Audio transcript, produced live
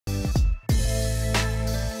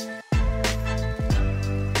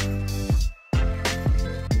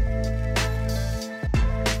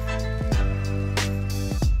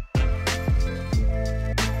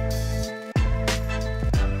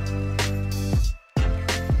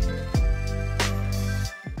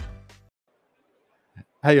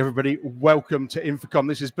Hey everybody, welcome to InfoComm.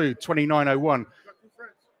 This is booth 2901.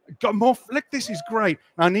 Got more. Look, this is great.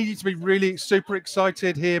 I need you to be really super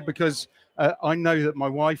excited here because I know that my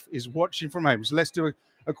wife is watching from home. So let's do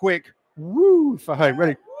a quick woo for home.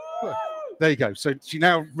 Ready? There you go. So she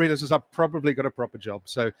now realizes I've probably got a proper job.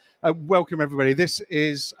 So welcome everybody. This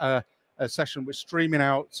is a session we're streaming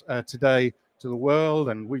out today to the world,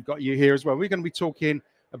 and we've got you here as well. We're going to be talking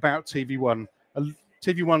about tvONE.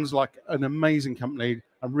 tvONE's like an amazing company.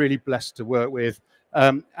 I'm really blessed to work with.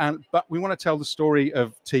 But we want to tell the story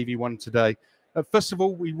of tvONE today. First of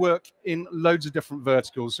all, we work in loads of different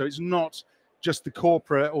verticals. So it's not just the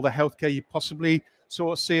corporate or the healthcare you possibly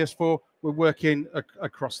sort of see us for. We're working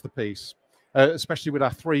across the piece, especially with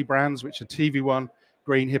our three brands, which are tvONE,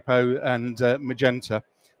 Green Hippo, and Magenta.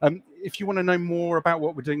 If you want to know more about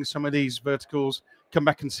what we're doing in some of these verticals, come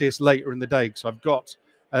back and see us later in the day, because I've got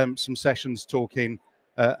some sessions talking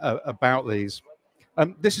about these.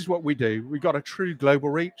 This is what we do. We've got a true global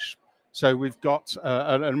reach. So we've got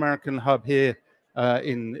an American hub here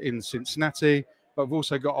in Cincinnati, but we've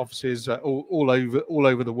also got offices all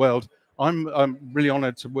over the world. I'm really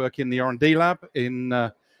honoured to work in the R&D lab in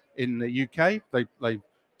the UK. They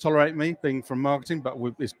tolerate me being from marketing, but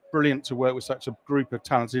it's brilliant to work with such a group of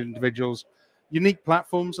talented individuals. Unique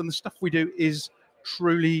platforms, and the stuff we do is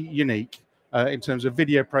truly unique in terms of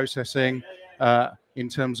video processing. In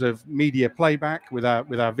terms of media playback with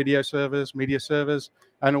our video servers, media servers,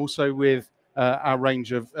 and also with our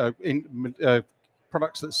range of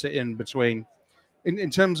products that sit in between. In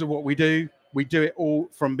terms of what we do it all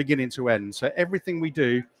from beginning to end. So everything we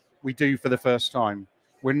do for the first time.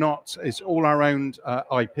 It's all our own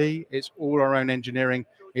IP, it's all our own engineering,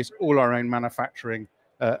 it's all our own manufacturing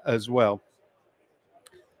as well.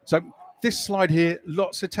 So this slide here,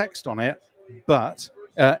 lots of text on it, but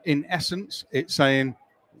in essence, it's saying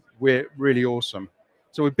we're really awesome.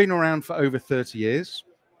 So we've been around for over 30 years,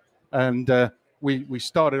 and we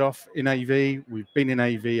started off in AV. We've been in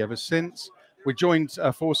AV ever since. We joined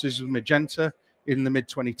forces with Magenta in the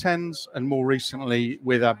mid-2010s, and more recently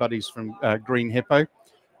with our buddies from Green Hippo.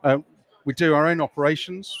 We do our own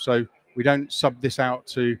operations, so we don't sub this out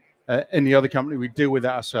to any other company. We deal with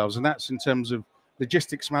that ourselves, and that's in terms of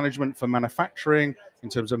logistics management for manufacturing, in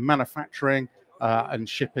terms of manufacturing and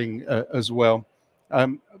shipping as well.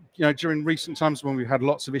 During recent times when we've had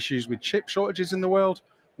lots of issues with chip shortages in the world,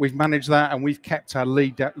 we've managed that, and we've kept our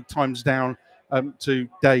lead times down to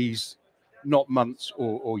days, not months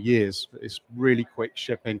or years. It's really quick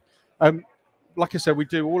shipping. Like I said, we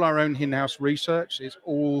do all our own in-house research. It's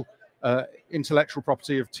all intellectual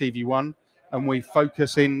property of tvONE, and we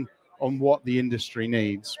focus in on what the industry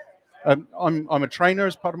needs. I'm a trainer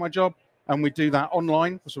as part of my job, and we do that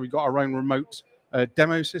online. So we've got our own remote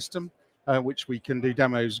demo system, which we can do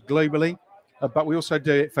demos globally, but we also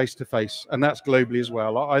do it face-to-face, and that's globally as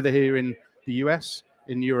well, either here in the US,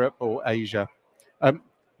 in Europe, or Asia.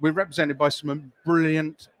 We're represented by some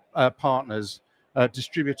brilliant partners,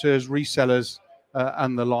 distributors, resellers,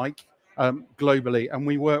 and the like globally, and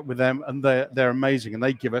we work with them, and they're amazing, and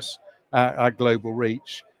they give us our global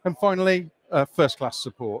reach. And finally, first-class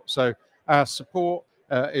support. So our support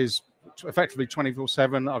is effectively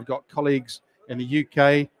 24/7. I've got colleagues in the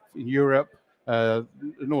UK, in Europe,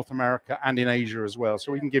 North America, and in Asia as well.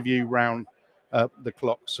 So we can give you round the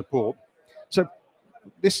clock support. So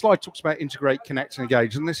this slide talks about integrate, connect, and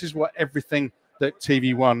engage, and this is what everything that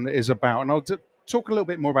tvONE is about. And I'll talk a little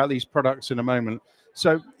bit more about these products in a moment.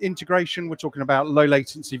 So integration, we're talking about low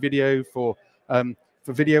latency video for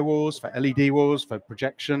video walls, for LED walls, for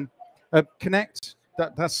projection. Connect,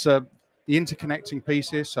 that's the interconnecting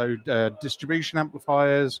pieces, so distribution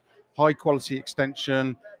amplifiers, high quality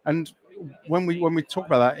extension, and when we talk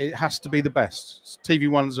about that, it has to be the best.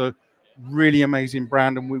 tvONE's a really amazing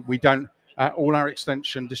brand, and we don't all our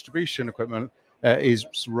extension distribution equipment is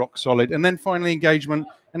rock solid. And then finally engagement,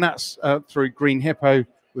 and that's through Green Hippo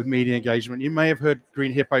with media engagement. You may have heard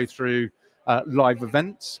Green Hippo through live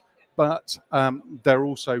events, but they're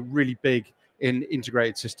also really big in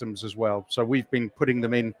integrated systems as well. So we've been putting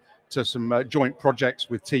them in to some joint projects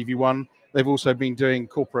with tvONE. They've also been doing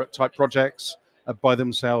corporate type projects by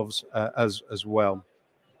themselves as well.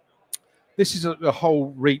 This is a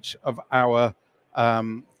whole reach of our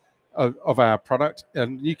product,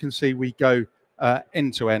 and you can see we go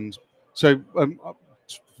end to end. So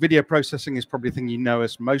video processing is probably the thing you know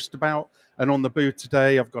us most about. And on the booth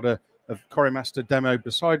today, I've got a CorioMaster demo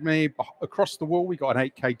beside me. Across the wall, we got an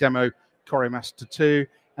 8K demo CorioMaster 2,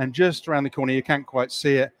 and just around the corner, you can't quite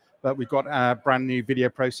see it, but we've got our brand new video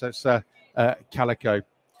processor, Calico.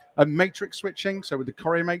 Matrix switching, so with the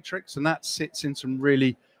Corio Matrix, and that sits in some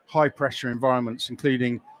really high pressure environments,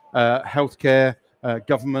 including healthcare,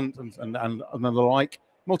 government, and the like.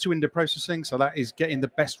 Multi-window processing, so that is getting the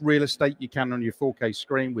best real estate you can on your 4K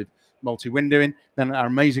screen with multi-windowing. Then our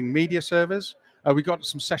amazing media servers. We got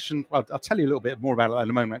some session. Well, I'll tell you a little bit more about it in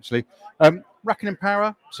a moment, actually. Racking and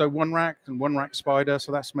power, so one rack and one rack spider.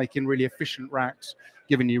 So that's making really efficient racks,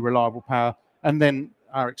 giving you reliable power. And then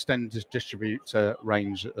our extended distribute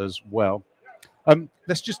range as well.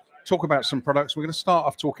 Let's just talk about some products. We're going to start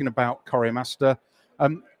off talking about CorioMaster.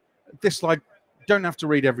 This slide, don't have to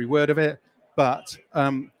read every word of it, but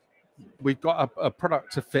we've got a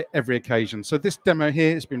product to fit every occasion. So this demo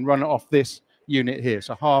here has been run off this unit here.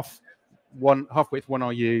 So half width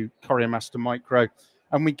 1RU CorioMaster Micro,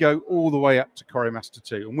 and we go all the way up to CorioMaster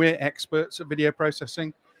 2. And we're experts at video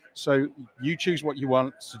processing, so you choose what you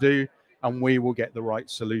want to do, and we will get the right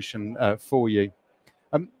solution for you.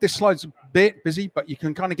 This slide's a bit busy, but you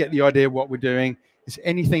can kind of get the idea of what we're doing. It's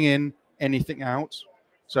anything in, anything out.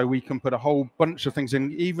 So we can put a whole bunch of things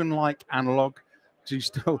in, even like analog. So you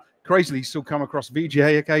still crazily still come across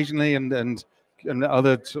VGA occasionally and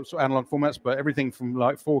other sorts of analog formats, but everything from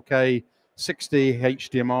like 4K, 60,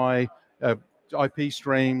 HDMI, IP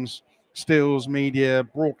streams, stills, media,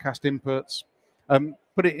 broadcast inputs.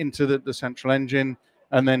 Put it into the central engine,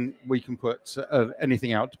 and then we can put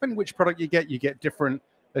anything out. Depending which product you get different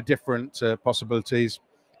possibilities.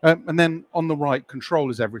 And then on the right, control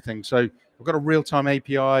is everything. So we've got a real-time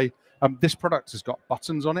API. This product has got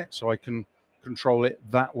buttons on it, so I can control it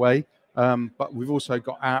that way. But we've also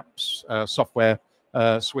got apps, software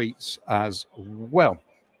suites as well.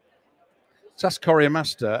 So that's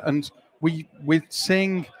CorioMaster, and we're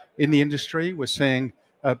seeing in the industry, we're seeing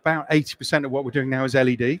about 80% of what we're doing now is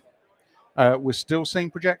LED. We're still seeing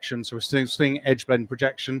projection, so we're still seeing edge blend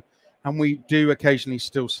projection, and we do occasionally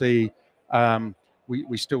still see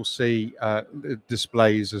we still see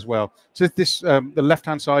displays as well. So this the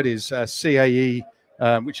left-hand side is CAE,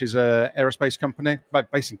 which is an aerospace company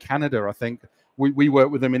based in Canada, I think. We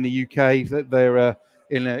work with them in the UK. They're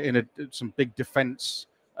in some big defence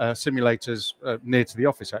simulators near to the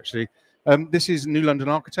office, actually. This is New London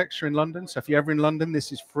Architecture in London. So if you're ever in London,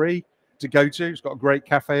 this is free to go to. It's got a great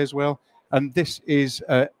cafe as well. And this is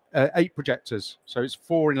 8 projectors. So it's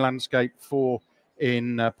 4 in landscape, 4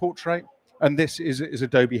 in portrait. And this is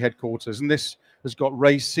Adobe headquarters. And this has got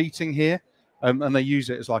raised seating here. And they use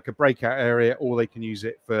it as like a breakout area, or they can use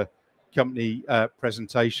it for company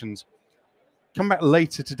presentations. Come back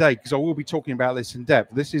later today, because I will be talking about this in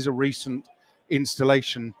depth. This is a recent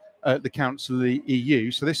installation at the Council of the EU.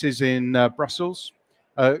 So this is in Brussels.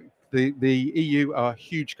 The EU are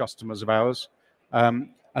huge customers of ours. And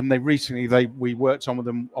we worked on with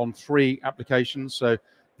them on 3 applications. So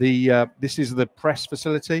this is the press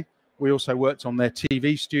facility. We also worked on their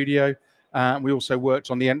TV studio. We also worked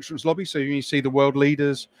on the entrance lobby. So you see the world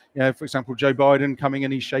leaders, for example, Joe Biden coming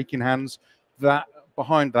and he's shaking hands. That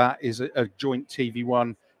behind that is a joint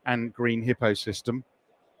tvONE and Green Hippo system.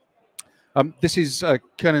 This is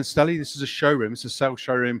Kernenstelli. This is a showroom. It's a sales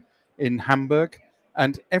showroom in Hamburg.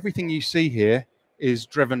 And everything you see here is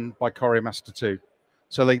driven by CorioMaster 2.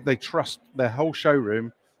 So they trust their whole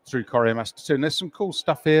showroom through CorioMaster 2. And there's some cool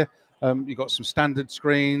stuff here. You've got some standard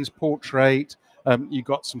screens, portrait. You've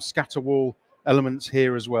got some scatter wall elements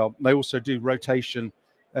here as well. They also do rotation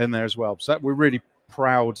in there as well. So we're really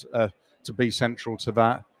proud to be central to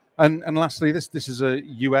that. And lastly, this is a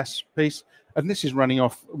US piece. And this is running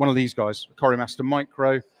off one of these guys, CorioMaster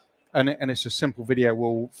Micro. And it's a simple video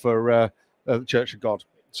wall for the Church of God.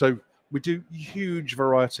 So we do huge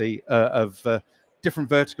variety of different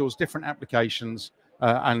verticals, different applications,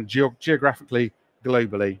 and geographically,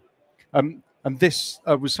 globally. And this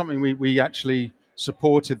was something we actually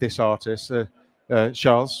supported this artist,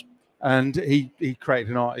 Charles, and he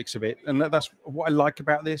created an art exhibit. And that's what I like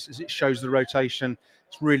about this, is it shows the rotation.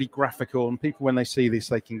 It's really graphical, and people, when they see this,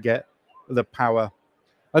 they can get the power.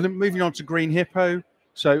 And then moving on to Green Hippo.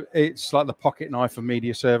 So it's like the pocket knife of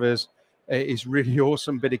media servers. It is really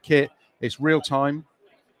awesome bit of kit. It's real time,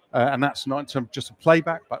 and that's not just a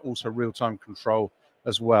playback, but also real time control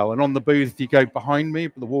as well. And on the booth, if you go behind me,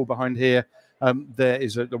 the wall behind here, there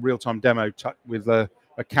is a real time demo with a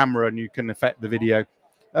camera, and you can affect the video.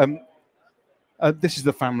 This is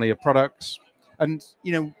the family of products. And,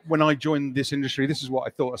 when I joined this industry, this is what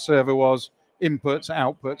I thought a server was: inputs,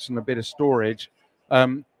 outputs, and a bit of storage.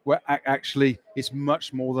 Where actually it's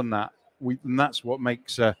much more than that. And that's what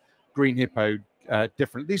makes Green Hippo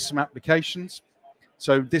different. These are some applications.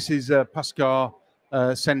 So this is Pascar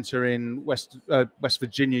Center in West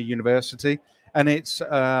Virginia University, and it's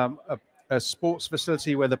a sports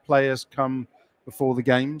facility where the players come before the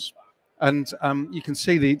games. And you can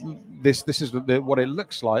see this is what it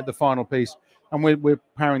looks like, the final piece. And we're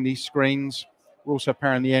powering these screens. We're also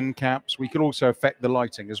powering the end caps. We could also affect the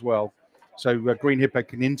lighting as well. So Green Hippo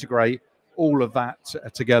can integrate all of that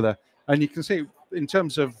together. And you can see in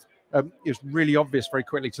terms of, it's really obvious very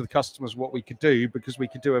quickly to the customers what we could do, because we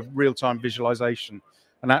could do a real-time visualization.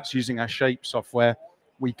 And that's using our shape software.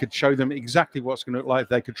 We could show them exactly what's going to look like.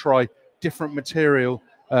 They could try different material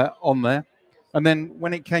on there. And then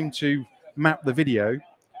when it came to map the video,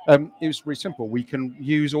 it was really simple. We can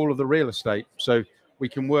use all of the real estate. So we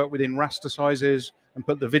can work within raster sizes and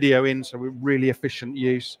put the video in, so we're really efficient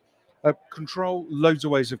use. Control, loads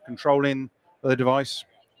of ways of controlling the device,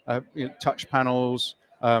 touch panels,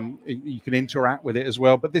 you can interact with it as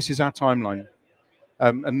well, but this is our timeline.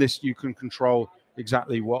 And this, you can control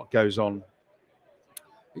exactly what goes on.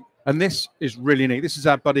 And this is really neat. This is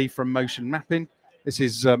our buddy from Motion Mapping. This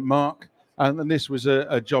is Mark, and this was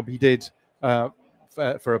a job he did for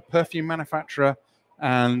a perfume manufacturer.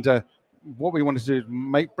 And what we wanted to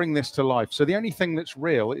do is bring this to life. So the only thing that's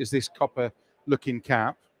real is this copper-looking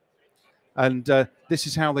cap. And this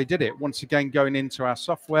is how they did it. Once again, going into our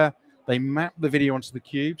software, they mapped the video onto the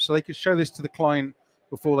cube, so they could show this to the client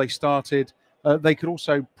before they started. They could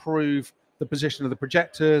also prove the position of the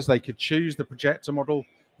projectors. They could choose the projector model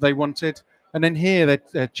they wanted. And then here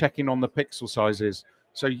they're checking on the pixel sizes.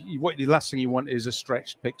 So the last thing you want is a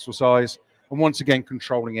stretched pixel size. And once again,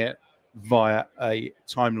 controlling it via a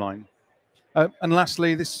timeline. And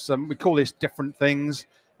lastly, this we call this different things.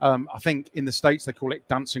 I think in the States, they call it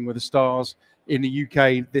Dancing with the Stars. In the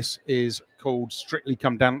UK, this is called Strictly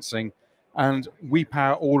Come Dancing. And we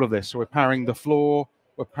power all of this. So we're powering the floor,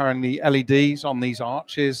 we're powering the LEDs on these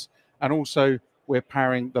arches, and also we're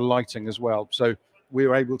powering the lighting as well. So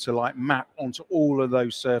we're able to map onto all of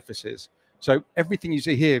those surfaces. So everything you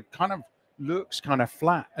see here kind of looks kind of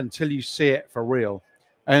flat until you see it for real.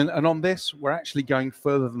 And on this, we're actually going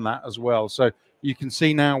further than that as well. So you can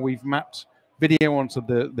see now we've mapped video onto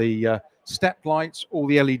the step lights, all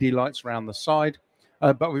the LED lights around the side,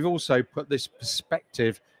 but we've also put this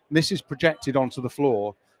perspective. This is projected onto the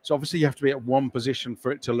floor. So obviously you have to be at one position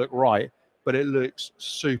for it to look right, but it looks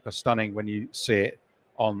super stunning when you see it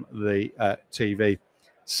on the TV.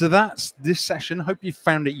 So that's this session. Hope you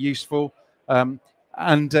found it useful.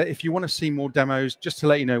 And if you want to see more demos, just to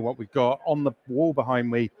let you know what we've got on the wall behind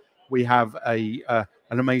me, we have an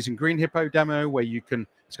amazing Green Hippo demo where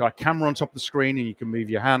it's got a camera on top of the screen and you can move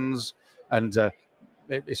your hands, and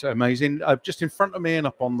it's amazing. Just in front of me and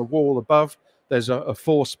up on the wall above, there's a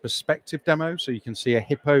force perspective demo, so you can see a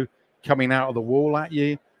hippo coming out of the wall at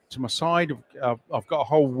you. To my side, I've got a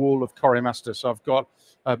whole wall of CorioMaster. So I've got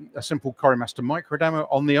a simple CorioMaster micro demo.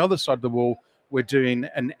 On the other side of the wall, we're doing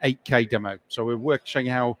an 8K demo. So we're showing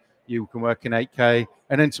you how you can work in 8K.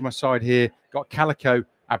 And then to my side here, got Calico,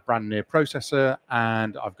 our brand new processor,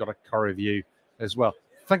 and I've got a CorioView as well.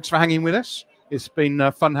 Thanks for hanging with us. It's been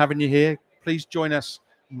fun having you here. Please join us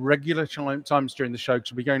regular times during the show,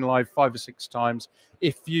 because we'll be going live 5 or 6 times.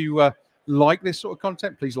 If you like this sort of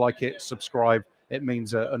content, please like it, subscribe. It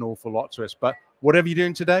means an awful lot to us. But whatever you're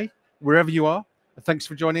doing today, wherever you are, thanks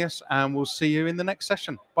for joining us, and we'll see you in the next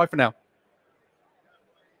session. Bye for now.